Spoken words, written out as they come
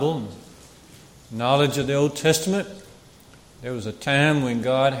Knowledge of the Old Testament. There was a time when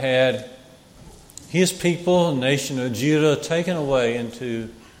God had His people, the nation of Judah, taken away into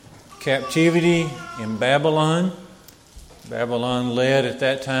captivity in Babylon. Babylon led at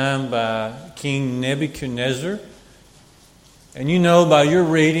that time by King Nebuchadnezzar. And you know by your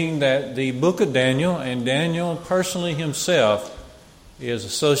reading that the book of Daniel, and Daniel personally himself, is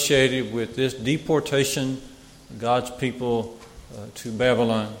associated with this deportation of God's people to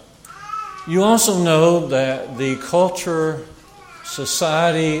Babylon. You also know that the culture,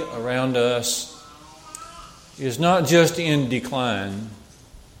 society around us is not just in decline,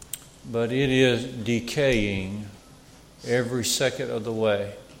 but it is decaying every second of the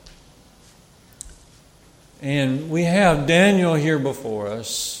way. And we have Daniel here before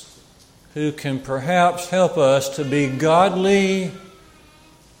us who can perhaps help us to be godly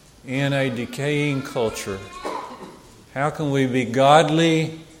in a decaying culture. How can we be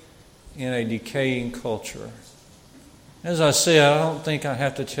godly in a decaying culture? As I said, I don't think I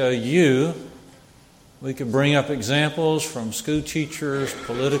have to tell you. We could bring up examples from school teachers,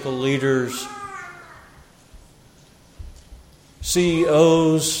 political leaders,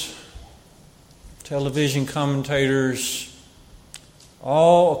 CEOs, television commentators,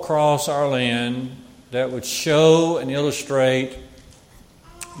 all across our land that would show and illustrate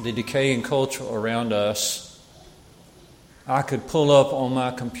the decaying culture around us. I could pull up on my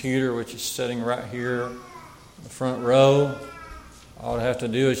computer, which is sitting right here in the front row. All I have to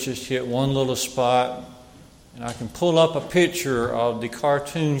do is just hit one little spot, and I can pull up a picture of the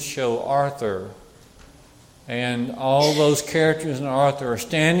cartoon show Arthur. And all those characters in Arthur are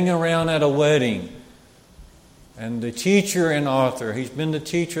standing around at a wedding. And the teacher in Arthur, he's been the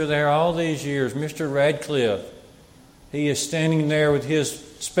teacher there all these years, Mr. Radcliffe. He is standing there with his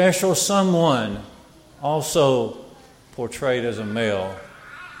special someone, also portrayed as a male.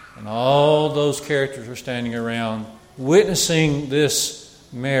 And all those characters are standing around witnessing this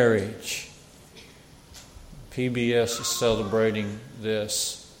marriage. PBS is celebrating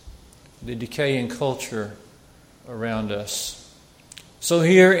this, the decaying culture around us. So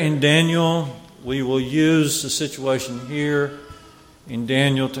here in Daniel, we will use the situation here in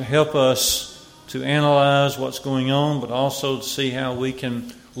Daniel to help us to analyze what's going on, but also to see how we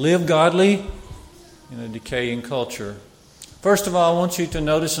can live godly in a decaying culture. First of all, I want you to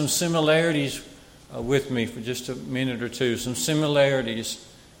notice some similarities with me for just a minute or two. Some similarities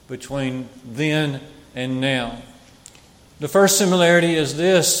between then and now. The first similarity is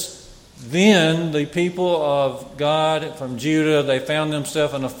this. Then the people of God from Judah, they found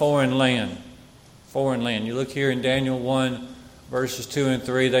themselves in a foreign land. Foreign land. You look here in Daniel 1, verses 2 and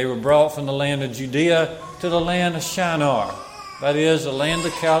 3. They were brought from the land of Judea to the land of Shinar. That is, the land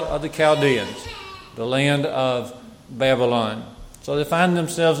of the Chaldeans, the land of Babylon. So they find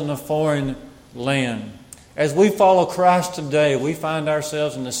themselves in a foreign land. As we follow Christ today, we find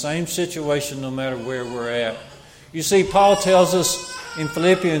ourselves in the same situation no matter where we're at. You see, Paul tells us in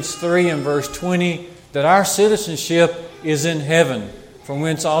Philippians 3 and verse 20 that our citizenship is in heaven, from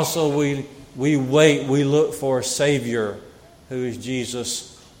whence also we wait, we look for a Savior, who is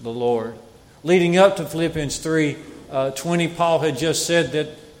Jesus the Lord. Leading up to Philippians 3:20, Paul had just said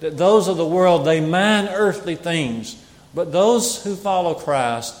that those of the world, they mind earthly things, but those who follow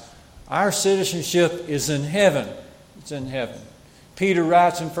Christ, our citizenship is in heaven. It's in heaven. Peter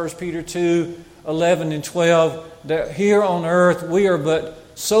writes in 1 Peter 2:11 and 12 that here on earth we are but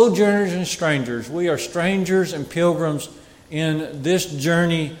sojourners and strangers. We are strangers and pilgrims in this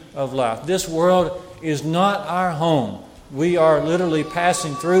journey of life. This world is not our home. We are literally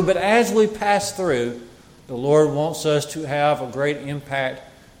passing through, but as we pass through, the Lord wants us to have a great impact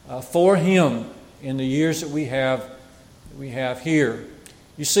for Him in the years that we have here.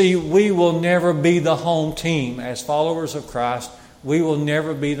 You see, we will never be the home team. As followers of Christ, we will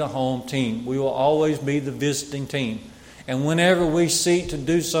never be the home team. We will always be the visiting team. And whenever we seek to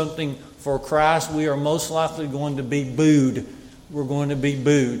do something for Christ, we are most likely going to be booed. We're going to be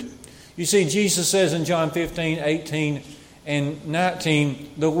booed. You see, Jesus says in John 15:18 and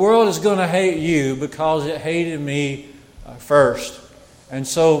 19, the world is going to hate you because it hated me first. And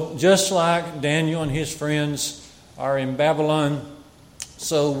so just like Daniel and his friends are in Babylon,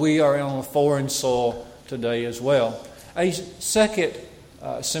 so we are on a foreign soil today as well. A second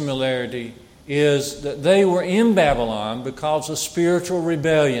similarity is that they were in Babylon because of spiritual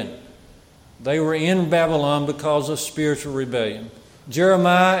rebellion. They were in Babylon because of spiritual rebellion.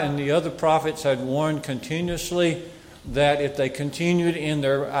 Jeremiah and the other prophets had warned continuously that if they continued in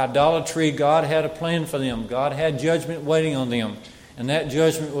their idolatry, God had a plan for them. God had judgment waiting on them. And that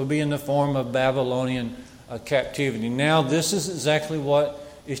judgment would be in the form of Babylonian captivity. Now, this is exactly what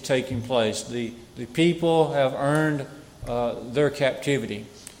is taking place. The people have earned their captivity.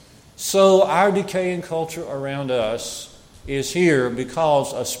 So our decaying culture around us is here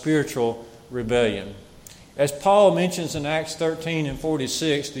because of spiritual rebellion. As Paul mentions in Acts 13 and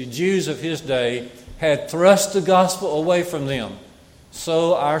 46, the Jews of his day had thrust the gospel away from them.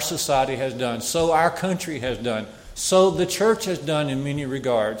 So our society has done. So our country has done. So the church has done in many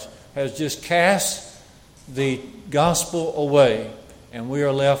regards, has just cast the gospel away, and we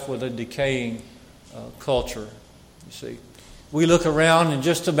are left with a decaying culture. You see, we look around in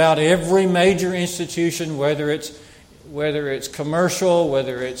just about every major institution, whether it's commercial,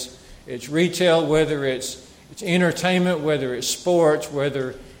 whether it's retail, whether it's entertainment, whether it's sports,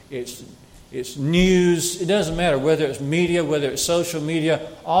 whether it's news. It doesn't matter whether it's media, whether it's social media.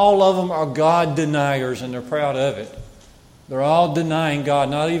 All of them are God deniers, and they're proud of it. They're all denying God,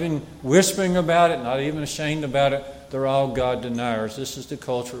 not even whispering about it, not even ashamed about it. They're all God deniers. This is the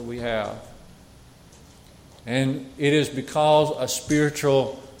culture we have. And it is because of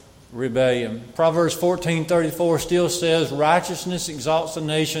spiritual rebellion. Proverbs 14:34 still says, righteousness exalts a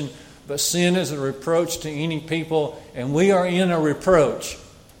nation, but sin is a reproach to any people. And we are in a reproach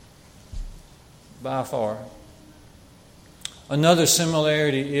by far. Another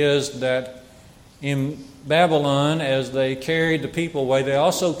similarity is that in Babylon, as they carried the people away, they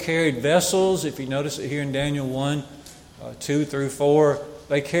also carried vessels. If you notice it here in Daniel 1, 2 through 4,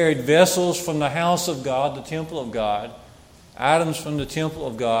 they carried vessels from the house of God, the temple of God, items from the temple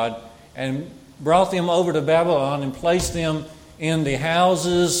of God, and brought them over to Babylon and placed them in the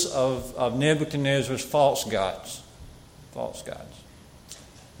houses of Nebuchadnezzar's false gods. False gods.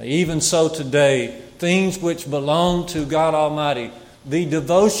 Even so today, things which belong to God Almighty, the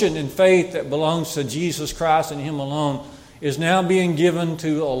devotion and faith that belongs to Jesus Christ and Him alone, is now being given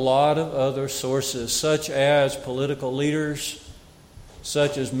to a lot of other sources, such as political leaders,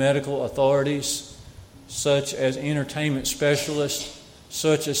 such as medical authorities, such as entertainment specialists,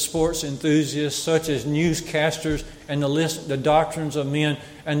 such as sports enthusiasts, such as newscasters, and the doctrines of men,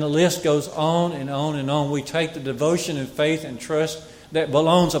 and the list goes on and on and on. We take the devotion and faith and trust that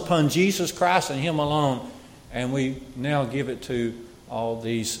belongs upon Jesus Christ and Him alone, and we now give it to all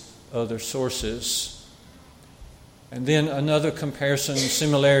these other sources. And then another comparison,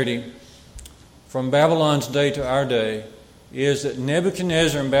 similarity from Babylon's day to our day is that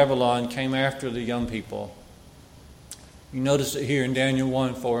Nebuchadnezzar and Babylon came after the young people. You notice it here in Daniel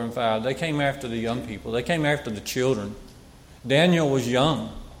 1, 4, and 5. They came after the young people. They came after the children. Daniel was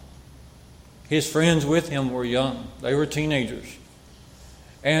young. His friends with him were young. They were teenagers.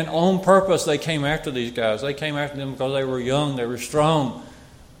 And on purpose, they came after these guys. They came after them because they were young, they were strong.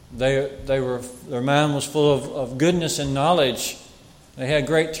 Their mind was full of goodness and knowledge. They had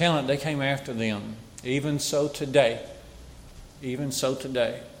great talent. They came after them. Even so today.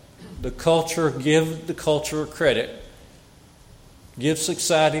 The culture, give the culture credit. Give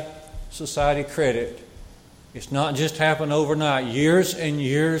society credit. It's not just happened overnight. Years and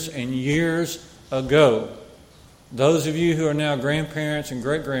years and years ago. Those of you who are now grandparents and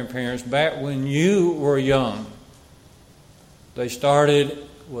great-grandparents, back when you were young, they started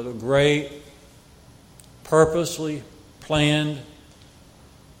with a great, purposely planned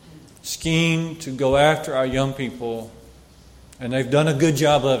scheme to go after our young people, and they've done a good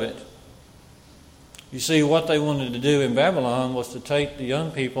job of it. You see, what they wanted to do in Babylon was to take the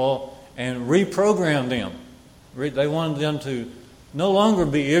young people and reprogram them. They wanted them to no longer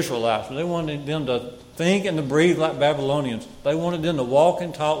be Israelites, but they wanted them to think and to breathe like Babylonians. They wanted them to walk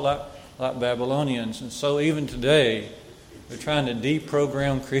and talk like Babylonians. And so even today, they're trying to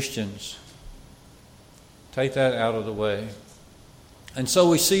deprogram Christians. Take that out of the way. And so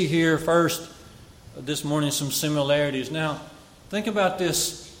we see here first this morning some similarities. Now, think about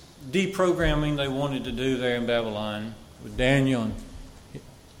this deprogramming they wanted to do there in Babylon with Daniel and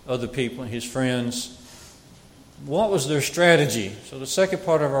other people and his friends. What was their strategy? So the second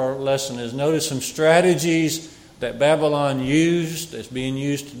part of our lesson is notice some strategies that Babylon used, that's being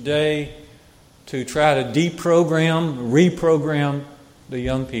used today, to try to reprogram the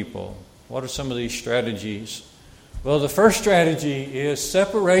young people. What are some of these strategies? Well, the first strategy is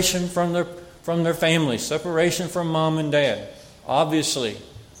separation from their family, separation from mom and dad. Obviously,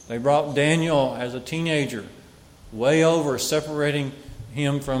 they brought Daniel as a teenager way over, separating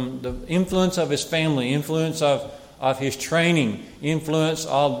him from the influence of his family, influence of his training, influence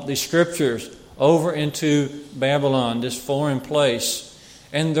of the Scriptures over into Babylon, this foreign place.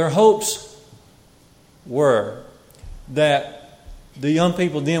 And their hopes were that the young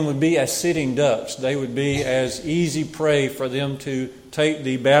people then would be as sitting ducks. They would be as easy prey for them to take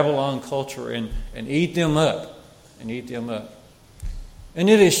the Babylon culture and eat them up. And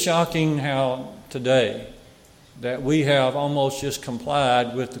it is shocking how today that we have almost just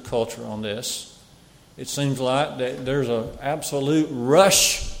complied with the culture on this. It seems like that there's an absolute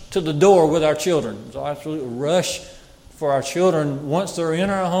rush to the door with our children. There's an absolute rush for our children. Once they're in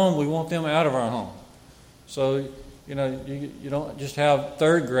our home, we want them out of our home. So, you don't just have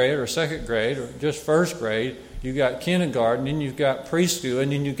third grade or second grade or just first grade. You've got kindergarten, then you've got preschool,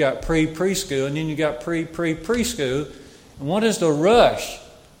 and then you've got pre-preschool, and then you've got pre-preschool. And what is the rush?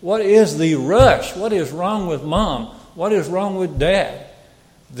 What is the rush? What is wrong with mom? What is wrong with dad?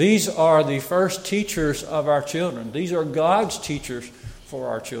 These are the first teachers of our children. These are God's teachers for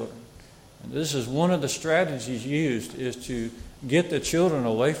our children. And this is one of the strategies used, is to get the children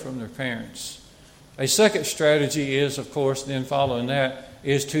away from their parents. A second strategy is, of course, then following that,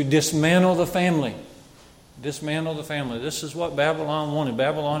 is to dismantle the family. Dismantle the family. This is what Babylon wanted.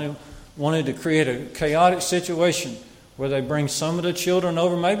 Babylon wanted to create a chaotic situation where they bring some of the children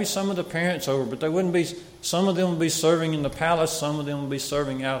over, maybe some of the parents over, but they wouldn't be. Some of them would be serving in the palace, some of them would be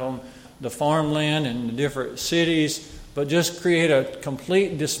serving out on the farmland in the different cities, but just create a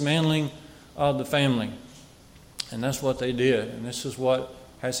complete dismantling of the family. And that's what they did, and this is what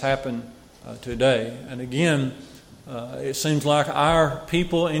has happened today. And again, it seems like our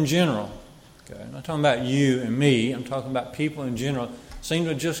people in general, okay, I'm not talking about you and me, I'm talking about people in general, seem to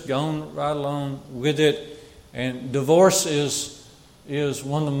have just gone right along with it. And divorce is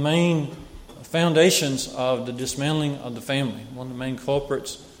one of the main foundations of the dismantling of the family, one of the main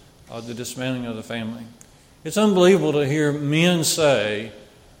culprits of the dismantling of the family. It's unbelievable to hear men say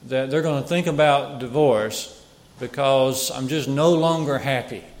that they're going to think about divorce because I'm just no longer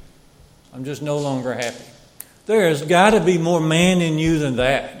happy. I'm just no longer happy. There's got to be more man in you than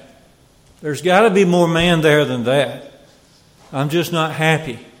that. There's got to be more man there than that. I'm just not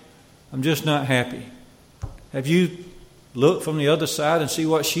happy. I'm just not happy. Have you looked from the other side and see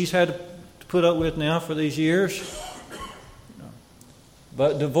what she's had to put up with now for these years? No.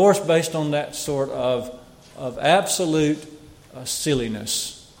 But divorce based on that sort of absolute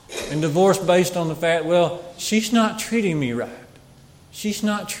silliness. And divorce based on the fact, well, she's not treating me right. She's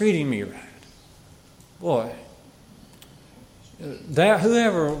not treating me right. Boy,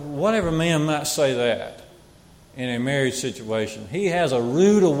 whatever man might say that in a marriage situation, he has a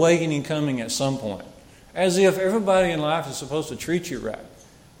rude awakening coming at some point. As if everybody in life is supposed to treat you right.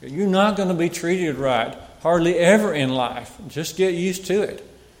 You're not going to be treated right hardly ever in life. Just get used to it.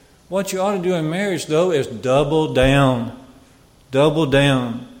 What you ought to do in marriage, though, is double down. Double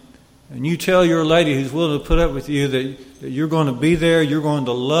down. And you tell your lady who's willing to put up with you that you're going to be there, you're going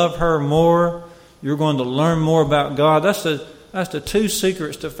to love her more, you're going to learn more about God. That's the two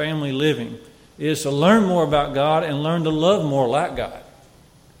secrets to family living, is to learn more about God and learn to love more like God.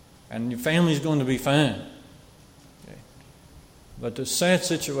 And your family's going to be fine. Okay. But the sad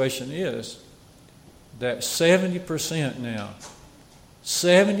situation is that 70% now,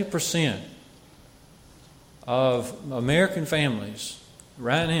 70% of American families,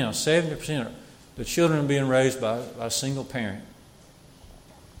 right now, 70% of the children are being raised by a single parent.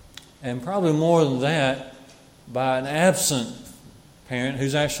 And probably more than that, by an absent parent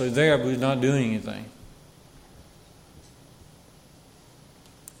who's actually there but who's not doing anything.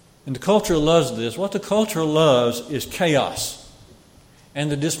 And the culture loves this. What the culture loves is chaos.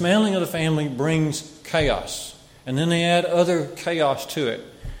 And the dismantling of the family brings chaos. And then they add other chaos to it.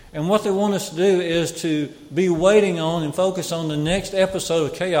 And what they want us to do is to be waiting on and focus on the next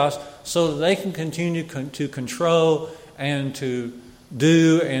episode of chaos so that they can continue to control and to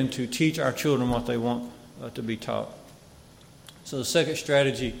do and to teach our children what they want to be taught. So the second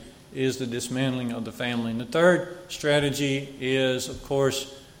strategy is the dismantling of the family. And the third strategy is, of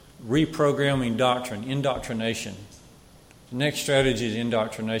course, reprogramming doctrine, indoctrination. The next strategy is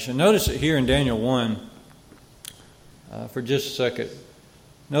indoctrination. Notice it here in Daniel 1 for just a second.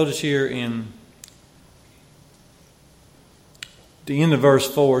 Notice here in the end of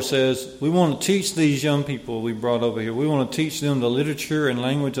verse 4 says, we want to teach these young people we brought over here, we want to teach them the literature and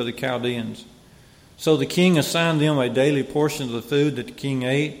language of the Chaldeans. So the king assigned them a daily portion of the food that the king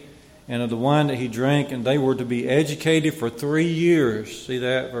ate and of the wine that he drank, and they were to be educated for 3 years. See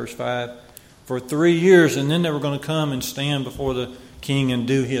that, verse 5? For 3 years, and then they were going to come and stand before the king and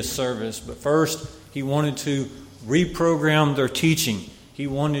do his service. But first, he wanted to reprogram their teaching. He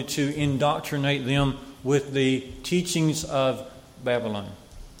wanted to indoctrinate them with the teachings of Babylon.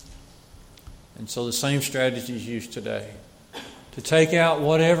 And so the same strategy is used today. To take out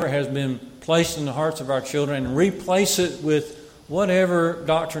whatever has been placed in the hearts of our children and replace it with whatever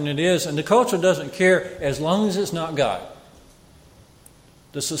doctrine it is. And the culture doesn't care as long as it's not God.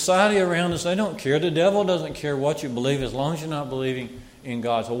 The society around us, they don't care. The devil doesn't care what you believe as long as you're not believing in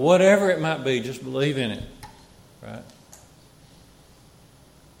God. So whatever it might be, just believe in it. Right?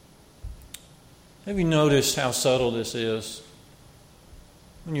 Have you noticed how subtle this is?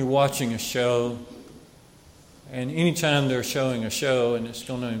 When you're watching a show, and anytime they're showing a show and it's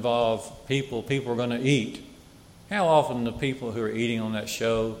going to involve people are going to eat. How often the people who are eating on that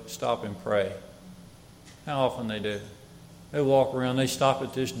show stop and pray? How often they do? They walk around, they stop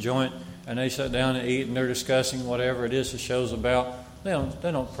at this joint, and they sit down and eat, and they're discussing whatever it is the show's about. They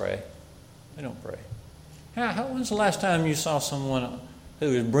don't pray. They don't pray. When's the last time you saw someone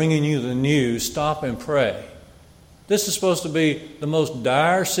who is bringing you the news stop and pray? This is supposed to be the most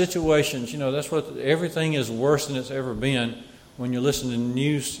dire situations. That's what everything is worse than it's ever been when you listen to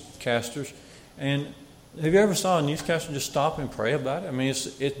newscasters. And have you ever saw a newscaster just stop and pray about it? I mean,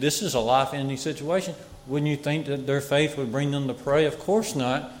 this is a life-ending situation. Wouldn't you think that their faith would bring them to pray? Of course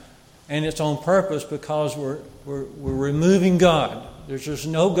not. And it's on purpose because we're removing God. There's just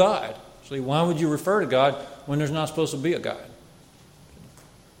no God. So why would you refer to God when there's not supposed to be a God?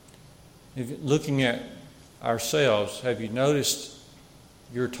 Looking at ourselves, have you noticed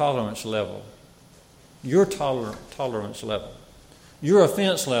your tolerance level? Your tolerance level. Your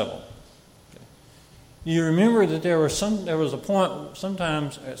offense level. You remember that there was a point,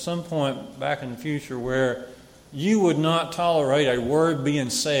 sometimes at some point back in the future, where you would not tolerate a word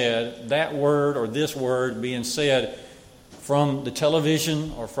being said, that word or this word being said from the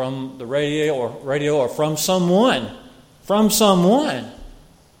television or from the radio or from someone. From someone.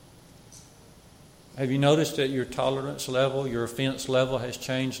 Have you noticed that your tolerance level, your offense level has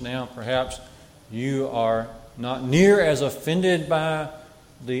changed now? Perhaps you are not near as offended by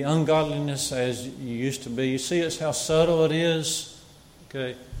the ungodliness as you used to be. You see how subtle it is?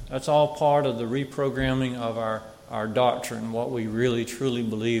 Okay, that's all part of the reprogramming of our doctrine, what we really truly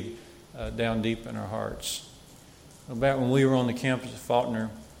believe down deep in our hearts. Back when we were on the campus of Faulkner,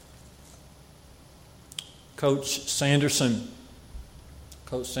 Coach Sanderson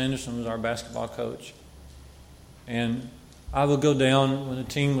was our basketball coach. And I would go down when the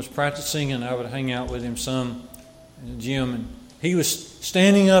team was practicing, and I would hang out with him some in the gym. And he was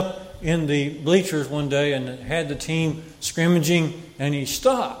standing up in the bleachers one day and had the team scrimmaging, and he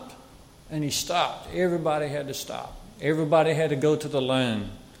stopped. Everybody had to stop. Everybody had to go to the line.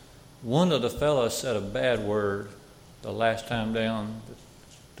 One of the fellows said a bad word the last time down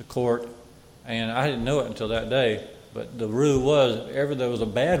the court, and I didn't know it until that day. But the rule was, if ever there was a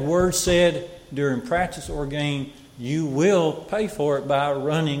bad word said during practice or game, you will pay for it by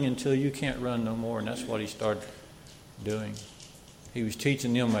running until you can't run no more. And that's what he started doing. He was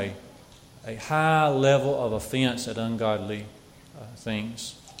teaching them a high level of offense at ungodly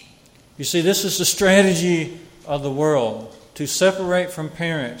things. You see, this is the strategy of the world, to separate from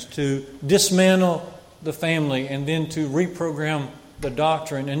parents, to dismantle the family, and then to reprogram the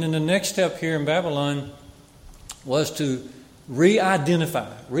doctrine. And then the next step here in Babylon was to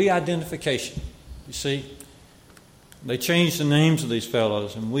re-identification. You see, they changed the names of these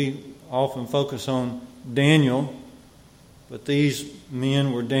fellows, and we often focus on Daniel, but these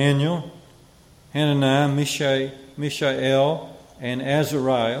men were Daniel, Hananiah, Mishael, and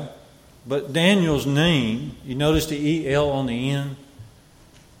Azariah. But Daniel's name, you notice the E-L on the end?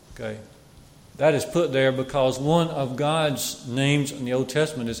 Okay. That is put there because one of God's names in the Old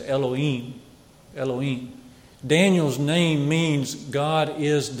Testament is Elohim. Elohim. Daniel's name means God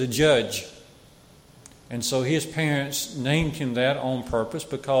is the judge. And so his parents named him that on purpose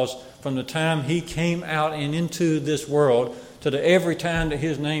because from the time he came out and into this world to every time that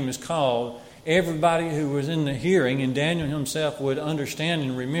his name is called, everybody who was in the hearing, and Daniel himself, would understand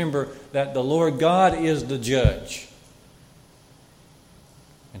and remember that the Lord God is the judge.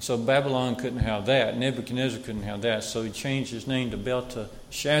 And so Babylon couldn't have that. Nebuchadnezzar couldn't have that. So he changed his name to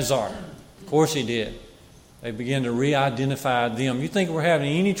Belteshazzar. Of course he did. They began to re-identify them. You think we're having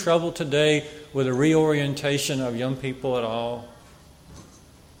any trouble today with a reorientation of young people at all?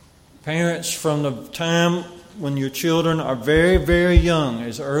 Parents, from the time when your children are very, very young,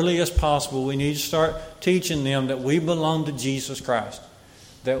 as early as possible, we need to start teaching them that we belong to Jesus Christ.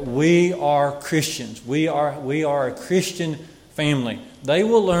 That we are Christians. We are a Christian family. They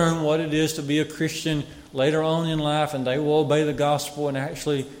will learn what it is to be a Christian later on in life, and they will obey the gospel and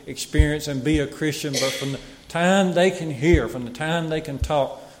actually experience and be a Christian. But from the time they can hear, from the time they can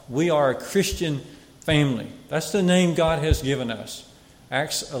talk, we are a Christian family. That's the name God has given us.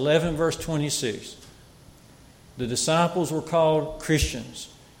 Acts 11, verse 26. The disciples were called Christians.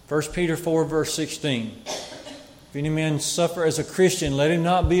 1 Peter 4, verse 16. If any man suffer as a Christian, let him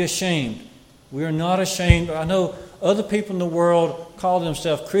not be ashamed. We are not ashamed. I know other people in the world call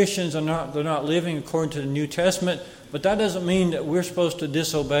themselves Christians. They're not living according to the New Testament. But that doesn't mean that we're supposed to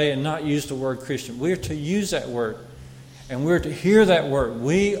disobey and not use the word Christian. We're to use that word. And we're to hear that word.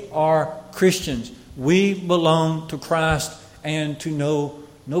 We are Christians. We belong to Christ and to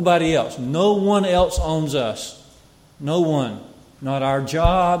nobody else. No one else owns us. No one. Not our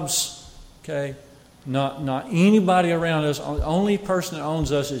jobs. Okay? Not anybody around us. The only person that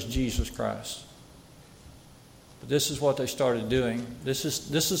owns us is Jesus Christ. But this is what they started doing. This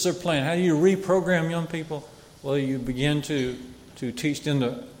is their plan. How do you reprogram young people? Well, you begin to teach them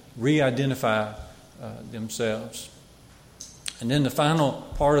to re-identify themselves. And then the final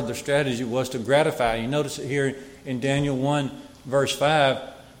part of the strategy was to gratify. You notice it here in Daniel 1, verse 5.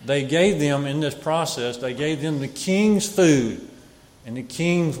 They gave them, in this process, they gave them the king's food and the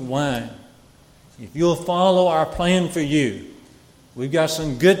king's wine. If you'll follow our plan for you, we've got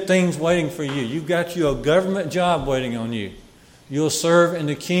some good things waiting for you. You've got you a government job waiting on you. You'll serve in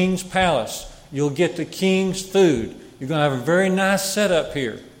the king's palace. You'll get the king's food. You're going to have a very nice setup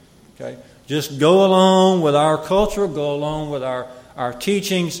here. Okay? Just go along with our culture, go along with our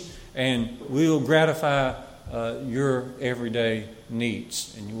teachings, and we will gratify your everyday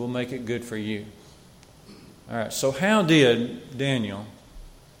needs, and we'll make it good for you. All right, so how did Daniel,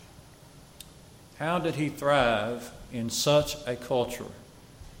 how did he thrive in such a culture?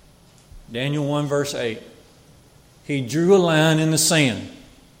 Daniel 1, verse 8. He drew a line in the sand.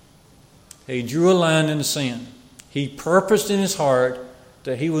 He drew a line in the sand. He purposed in his heart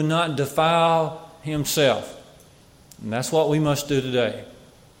that he would not defile himself. And that's what we must do today.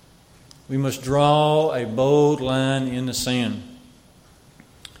 We must draw a bold line in the sand.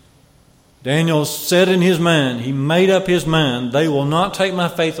 Daniel said in his mind, he made up his mind, they will not take my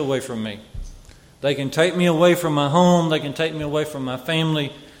faith away from me. They can take me away from my home. They can take me away from my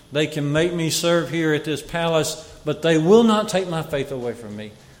family. They can make me serve here at this palace, but they will not take my faith away from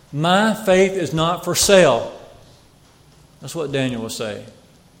me. My faith is not for sale. That's what Daniel was saying.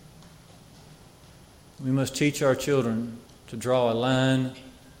 We must teach our children to draw a line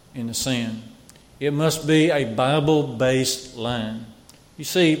in the sand. It must be a Bible-based line. You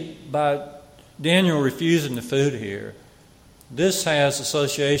see, by Daniel refusing the food here, this has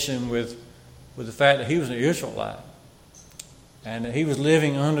association with the fact that he was an Israelite and that he was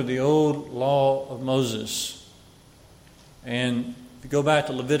living under the old law of Moses. And if you go back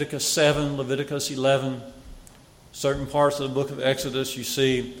to Leviticus 7, Leviticus 11, certain parts of the book of Exodus, you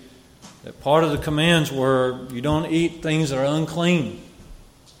see that part of the commands were you don't eat things that are unclean.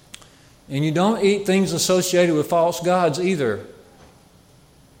 And you don't eat things associated with false gods either.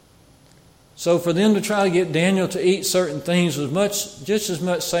 So for them to try to get Daniel to eat certain things was just as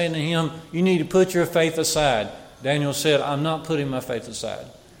much saying to him, you need to put your faith aside. Daniel said, I'm not putting my faith aside.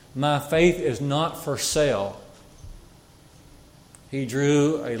 My faith is not for sale. He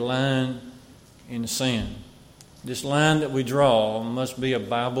drew a line in the sand. This line that we draw must be a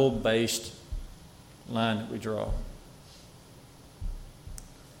Bible-based line that we draw.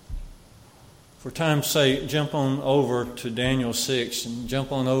 For time's sake, jump on over to Daniel 6 and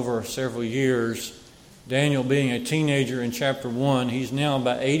jump on over several years. Daniel being a teenager in chapter 1, he's now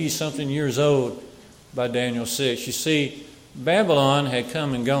about 80-something years old by Daniel 6. You see, Babylon had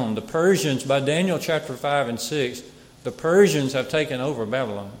come and gone. The Persians, by Daniel chapter 5 and 6, the Persians have taken over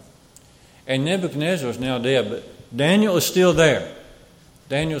Babylon. And Nebuchadnezzar is now dead, but Daniel is still there.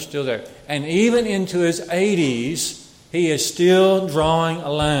 Daniel's still there. And even into his 80s, he is still drawing a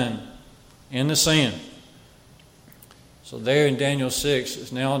line in the sand. So there in Daniel 6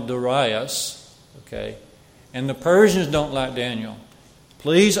 is now Darius, okay? And the Persians don't like Daniel.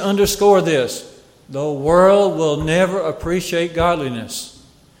 Please underscore this. The world will never appreciate godliness.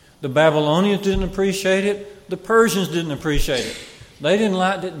 The Babylonians didn't appreciate it. The Persians didn't appreciate it. They didn't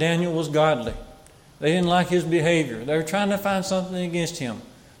like that Daniel was godly. They didn't like his behavior. They were trying to find something against him.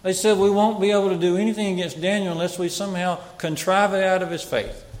 They said, we won't be able to do anything against Daniel unless we somehow contrive it out of his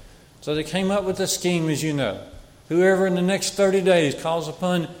faith. So they came up with a scheme, as you know. Whoever in the next 30 days calls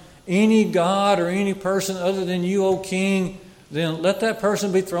upon any god or any person other than you, O king, then let that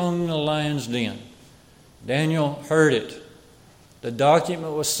person be thrown in the lion's den. Daniel heard it. The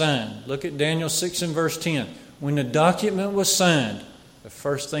document was signed. Look at Daniel 6 and verse 10. When the document was signed, the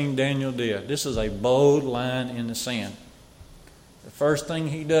first thing Daniel did, this is a bold line in the sand. The first thing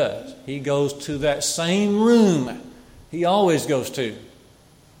he does, he goes to that same room he always goes to,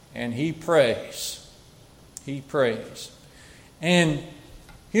 and he prays. He prays. And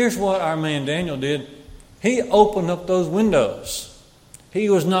here's what our man Daniel did. He opened up those windows. He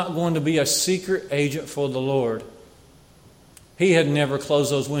was not going to be a secret agent for the Lord. He had never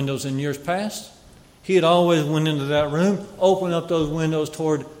closed those windows in years past. He had always went into that room, opened up those windows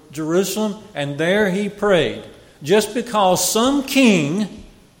toward Jerusalem, and there he prayed. just because some king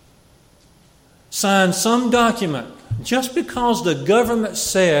signed some document, just because the government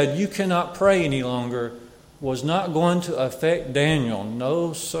said you cannot pray any longer, was not going to affect Daniel.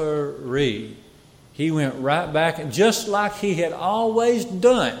 No sirree. He went right back, and just like he had always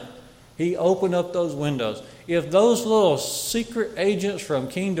done, he opened up those windows. If those little secret agents from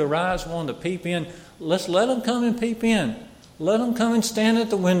King Darius wanted to peep in, let's let them come and peep in. Let them come and stand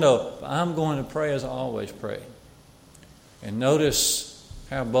at the window. I'm going to pray as I always pray. And notice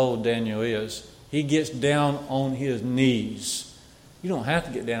how bold Daniel is. He gets down on his knees. You don't have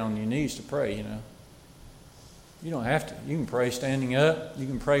to get down on your knees to pray, you know. You don't have to. You can pray standing up. You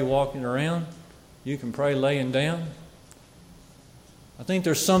can pray walking around. You can pray laying down. I think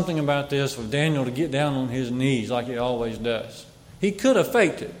there's something about this for Daniel to get down on his knees like he always does. He could have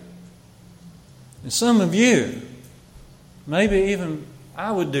faked it. And some of you, maybe even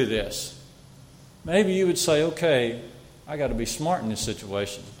I would do this. Maybe you would say, okay, I got to be smart in this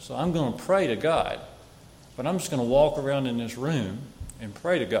situation. So I'm going to pray to God. But I'm just going to walk around in this room and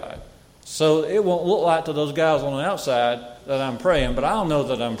pray to God. So it won't look like to those guys on the outside that I'm praying, but I'll know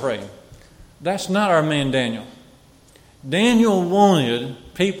that I'm praying. That's not our man Daniel. Daniel wanted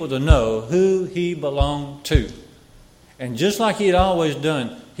people to know who he belonged to. And just like he had always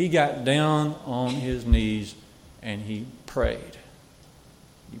done, he got down on his knees and he prayed.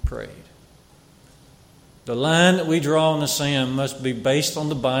 He prayed. The line that we draw in the sand must be based on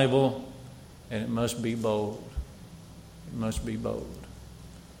the Bible, and it must be bold. It must be bold.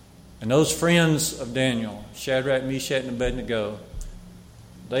 And those friends of Daniel, Shadrach, Meshach, and Abednego,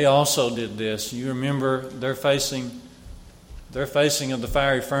 they also did this. You remember they're facing of the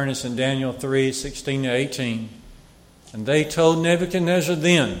fiery furnace in Daniel 3:16-18. And they told Nebuchadnezzar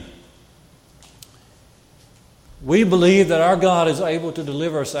then, we believe that our God is able to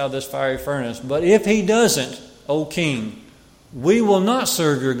deliver us out of this fiery furnace. But if he doesn't, O king, we will not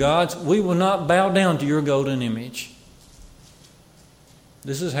serve your gods. We will not bow down to your golden image.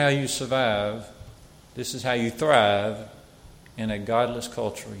 This is how you survive. This is how you thrive in a godless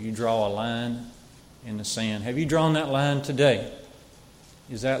culture. You draw a line in the sand. Have you drawn that line today?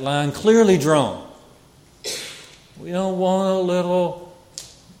 Is that line clearly drawn? We don't want a little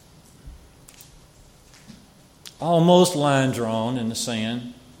almost line drawn in the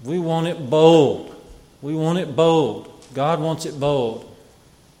sand. We want it bold. We want it bold. God wants it bold.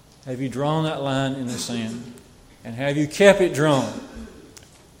 Have you drawn that line in the sand? And have you kept it drawn?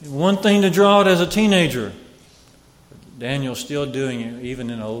 One thing to draw it as a teenager. Daniel's still doing it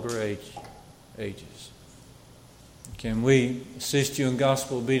even in older ages. Can we assist you in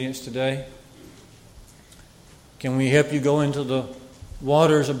gospel obedience today? Can we help you go into the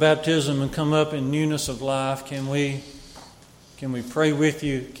waters of baptism and come up in newness of life? Can we pray with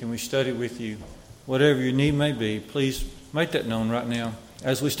you? Can we study with you? Whatever your need may be, please make that known right now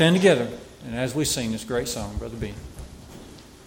as we stand together and as we sing this great song, Brother Ben.